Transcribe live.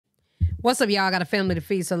What's up, y'all? I got a family to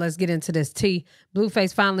feed, so let's get into this tea.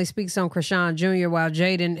 Blueface finally speaks on Chrisean Jr. while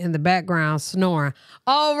Jaden in the background snoring.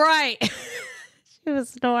 All right. She was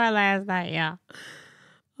snoring last night, y'all.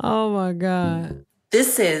 Oh, my God.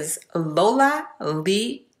 This is Lola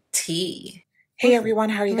Lee T. Hey, everyone.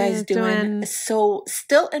 How are you guys doing? So,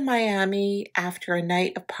 still in Miami after a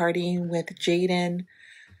night of partying with Jaden.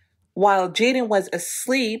 While Jaden was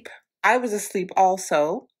asleep, I was asleep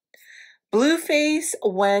also. Blueface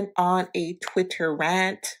went on a Twitter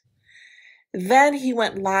rant. Then he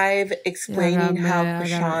went live explaining how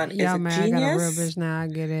Chrisean is a genius. I got a real bitch now. I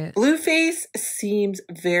get it. Blueface seems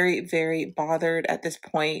very, very bothered at this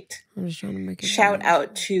point. I'm just trying to make it. Shout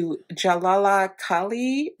out to Jalala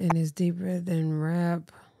Kali. And it's deeper than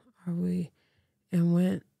rap. And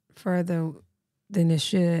went further than it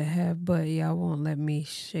should have, but y'all won't let me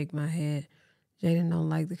shake my head. Jaden don't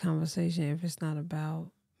like the conversation if it's not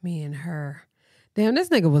about me and her. Damn, this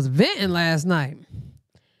nigga was venting last night.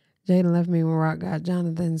 Jaden left me when Rock got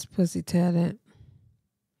Jonathan's pussy tatted.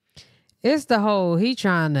 It's the whole he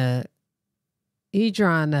trying to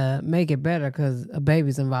make it better because a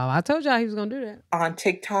baby's involved. I told y'all he was gonna do that. On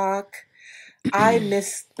TikTok, I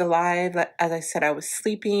missed the live. As I said, I was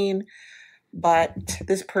sleeping, but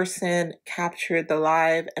this person captured the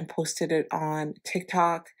live and posted it on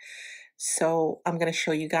TikTok. So I'm gonna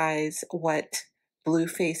show you guys what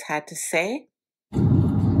Blueface had to say.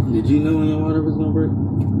 Did you know when your water was gonna break?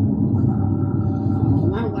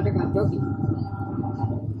 My water got broken.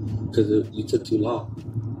 Because you took too long.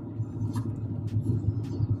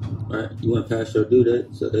 Right? You went past your due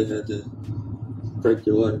date, so they had to break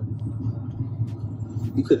your water.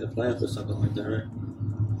 You couldn't have planned for something like that, right?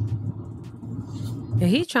 And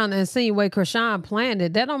he trying to insinuate Chrisean planned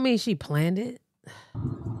it. That don't mean she planned it.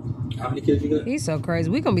 How many kids you got? He's so crazy.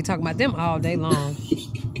 We gonna be talking about them all day long.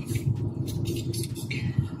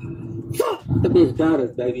 The bitch got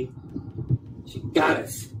us, baby. She got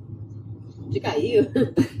us. She got you.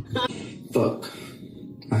 Fuck.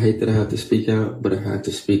 I hate that I have to speak out, but I had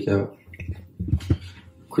to speak out.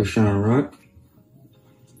 Chrisean Rock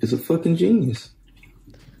is a fucking genius.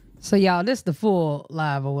 So y'all, this the full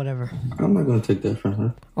live or whatever. I'm not gonna take that from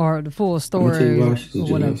her. Or the full story. I'm gonna tell you why she's a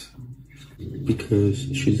genius. Whatever. Because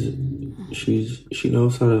she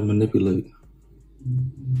knows how to manipulate.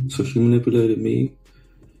 So she manipulated me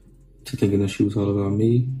to thinking that she was all about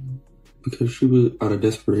me because she was out of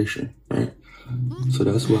desperation, right? So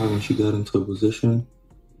that's why when she got into a position,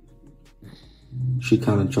 she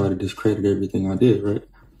kind of tried to discredit everything I did, right?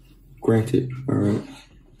 Granted, all right?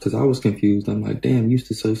 Because I was confused. I'm like, damn, you used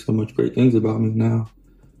to say so much great things about me. Now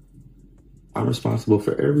I'm responsible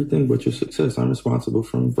for everything but your success. I'm responsible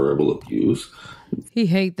from verbal abuse. He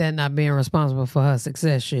hate that not being responsible for her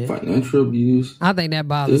success shit. Financial abuse. I think that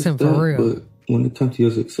bothers him for real. But when it comes to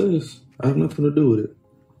your success, I have nothing to do with it.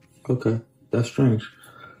 Okay, that's strange.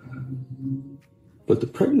 But the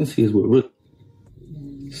pregnancy is what really...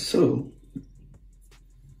 So,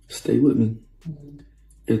 stay with me.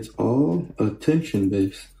 It's all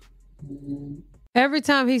attention-based. Every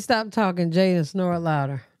time he stopped talking, Jaden snored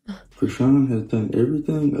louder. Chrisean has done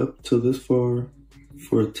everything up to this far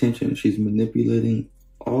for attention. She's manipulating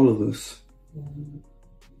all of us.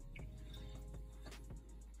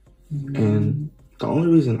 And the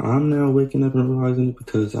only reason I'm now waking up and realizing it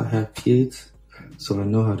because I have kids, so I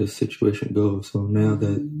know how this situation goes. So now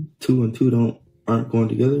that 2 and 2 aren't going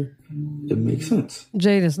together, it makes sense.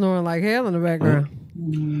 Jaden snoring like hell in the background.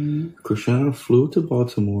 Chrisean flew to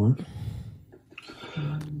Baltimore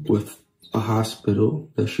with a hospital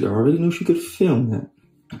that she already knew she could film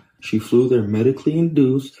at. She flew there medically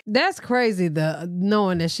induced. That's crazy,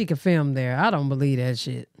 knowing that she could film there. I don't believe that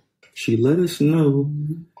shit. She let us know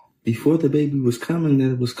before the baby was coming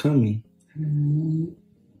that it was coming.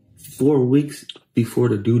 4 weeks before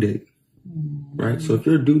the due date. Right? So if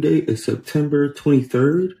your due date is September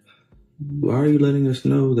 23rd, why are you letting us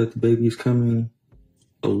know that the baby is coming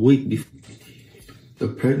a week before? The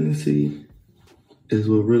pregnancy is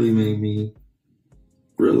what really made me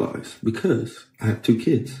realize, because I have 2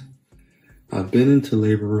 kids. I've been into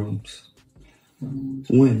labor rooms.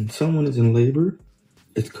 When someone is in labor,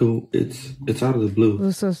 it's cool. It's out of the blue. It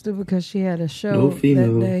was so stupid because she had a show no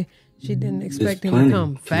female that day. She didn't expect him to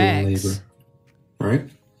come. Facts. Labor, right?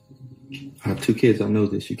 I have 2 kids. I know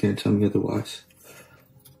this. You can't tell me otherwise.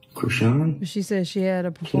 Chrisean, she said she had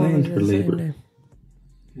a performance planned her labor.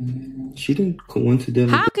 She didn't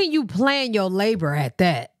coincidentally. How can you plan your labor at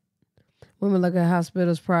that? Women look at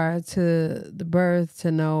hospitals prior to the birth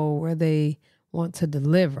to know where they want to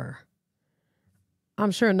deliver.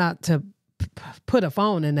 I'm sure not to put a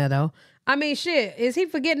phone in there, though. I mean, shit, is he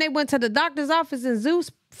forgetting they went to the doctor's office in Zeus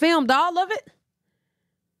filmed all of it?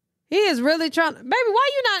 He is really trying. Baby, why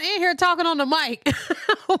you not in here talking on the mic?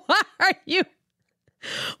 Why are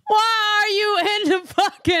you in the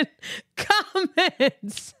fucking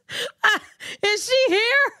comments? Is she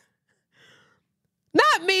here?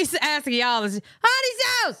 Not me asking y'all. Honey's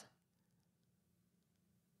house.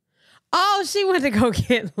 Oh, she went to go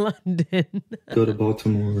get London. Go to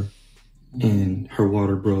Baltimore, and her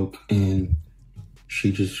water broke, and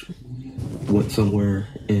she just went somewhere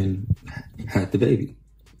and had the baby.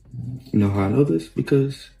 You know how I know this?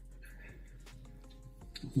 Because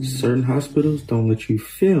certain hospitals don't let you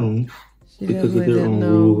film because of their own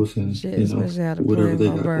rules and whatever they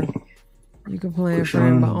got going on. You can plan for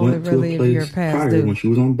him, but only really if you're past due. When she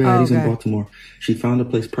was on Baddies in Baltimore, she found a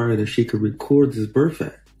place prior that she could record this birth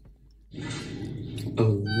at. A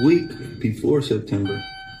week before September.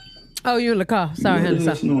 Oh, you in the car. Sorry, honey.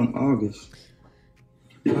 Let us know in August.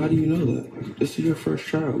 How do you know that? This is your first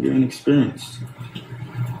child. You're inexperienced.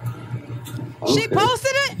 Okay. She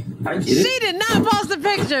posted it? She did not post the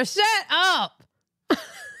picture. Shut up.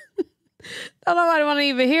 Don't nobody want to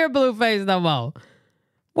even hear Blueface no more.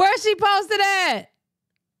 Where she posted at?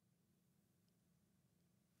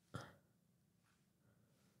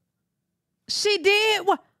 She did?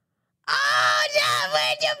 What? Oh, not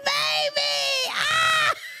with your baby.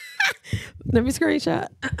 Ah! Let me screenshot.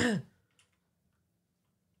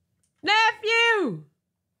 Nephew.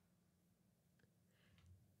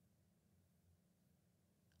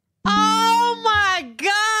 Oh my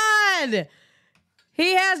God.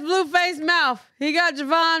 He has Blueface mouth. He got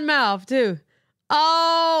Javon mouth too.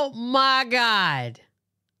 Oh my God.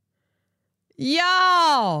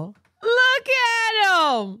 Y'all, look at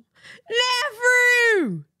him.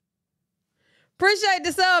 NEPHEW. Appreciate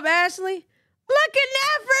the sub, Ashley. Look at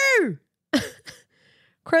NEPHEW.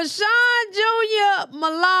 Chrisean Jr.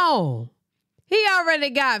 Malone. He already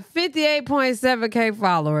got 58.7K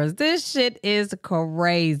followers. This shit is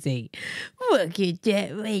crazy. Look at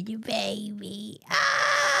that little baby.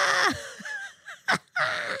 Ah!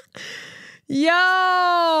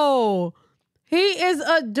 Yo, he is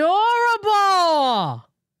adorable. Oh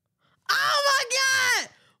my God,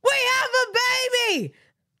 we have a baby.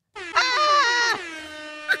 Ah!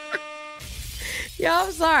 Yo,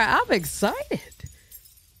 I'm sorry, I'm excited.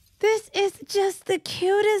 This is just the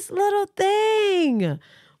cutest little thing.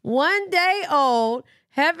 1 day old,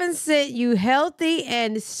 heaven sent you healthy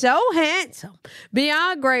and so handsome.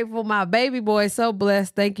 Beyond grateful, my baby boy, so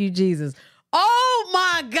blessed. Thank you, Jesus. Oh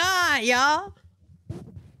my God, y'all.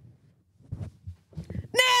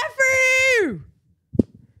 NEPHEW!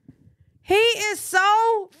 He is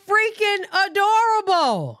so freaking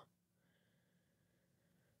adorable.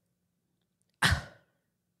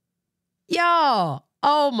 Y'all,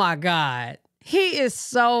 oh my God. He is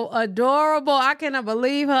so adorable. I cannot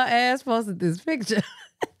believe her ass posted this picture.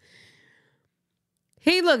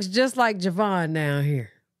 He looks just like Javon down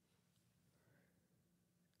here.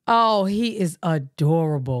 Oh, he is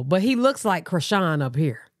adorable. But he looks like Chrisean up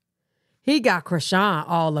here. He got Chrisean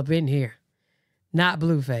all up in here. Not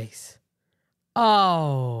Blueface.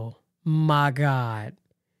 Oh, my God.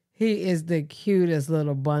 He is the cutest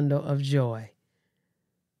little bundle of joy.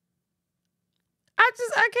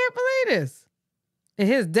 I can't believe this. And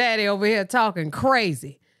his daddy over here talking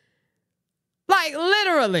crazy. Like,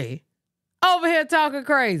 literally. Over here talking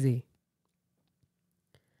crazy.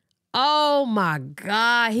 Oh my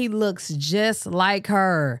God, he looks just like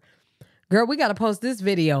her. Girl, we got to post this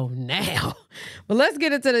video now. But let's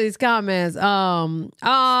get into these comments. How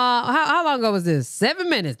long ago was this? 7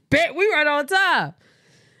 minutes. Bet we right on time.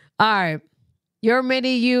 All right. Your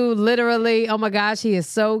mini you, literally. Oh my gosh, he is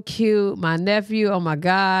so cute. My nephew, oh my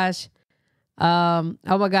gosh. Oh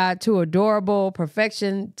my God, too adorable.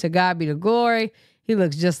 Perfection. To God be the glory. He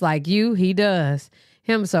looks just like you. He does.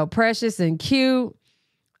 Him so precious and cute.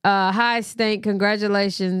 Hi, Stank.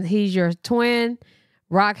 Congratulations. He's your twin.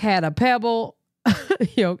 Rock had a pebble.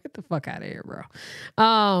 Yo, get the fuck out of here, bro.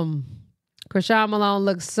 Chrisean Malone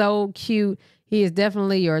looks so cute. He is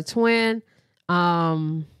definitely your twin.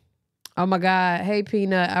 Oh my God. Hey,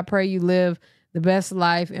 Peanut. I pray you live the best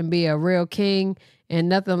life and be a real king and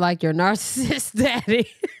nothing like your narcissist daddy.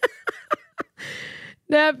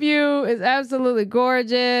 Nephew is absolutely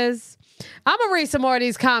gorgeous. I'm going to read some more of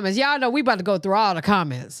these comments. Y'all know we about to go through all the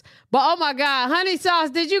comments. But oh my God, Honey Sauce,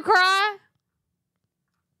 did you cry?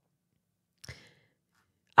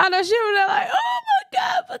 I know she was like, oh my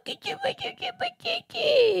God, look at you.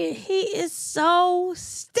 He is so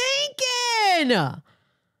stinking.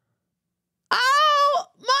 Oh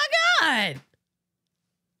my God.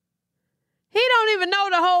 He don't even know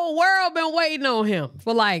the whole world been waiting on him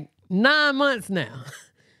for like 9 months now.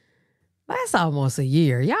 That's almost a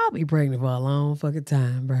year. Y'all be pregnant for a long fucking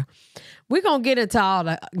time, bro. We're going to get into all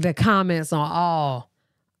the comments on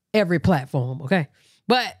every platform, okay?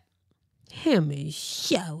 But him is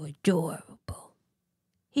so adorable.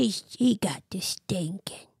 He got the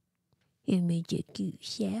stinking. Him is a cute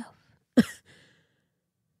self.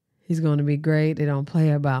 He's going to be great. They don't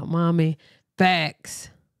play about mommy. Facts.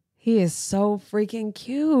 He is so freaking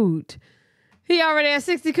cute. He already has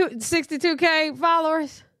 62K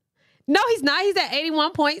followers. No, he's not. He's at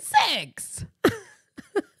 81.6.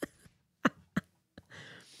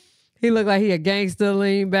 He look like he a gangster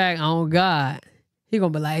lean back. Oh, God. He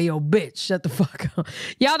going to be like, hey, yo, bitch, shut the fuck up.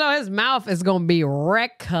 Y'all know his mouth is going to be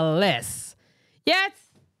reckless. Yes.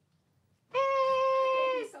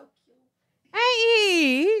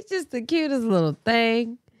 Hey, he's just the cutest little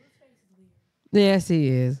thing. Yes, he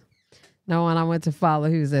is. No one I went to follow,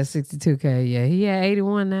 he was at 62K. Yeah, he had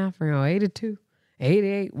 81 now, for 82,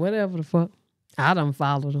 88, whatever the fuck. I done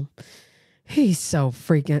followed him. He's so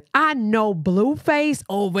freaking. I know Blueface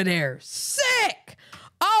over there. Sick.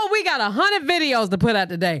 Oh, we got 100 videos to put out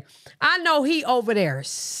today. I know he over there.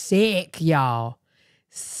 Sick, y'all.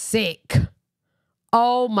 Sick.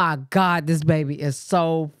 Oh my God, this baby is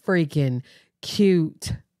so freaking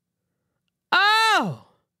cute. Oh!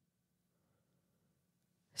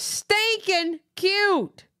 Stinking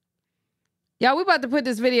cute. Y'all, we about to put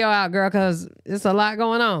this video out, girl, because it's a lot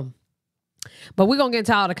going on. But we're going to get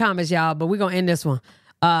into all the comments, y'all, but we're going to end this one.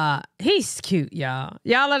 He's cute, y'all.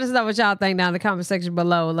 Y'all let us know what y'all think down in the comment section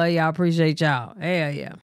below. Love y'all. Appreciate y'all. Hell yeah.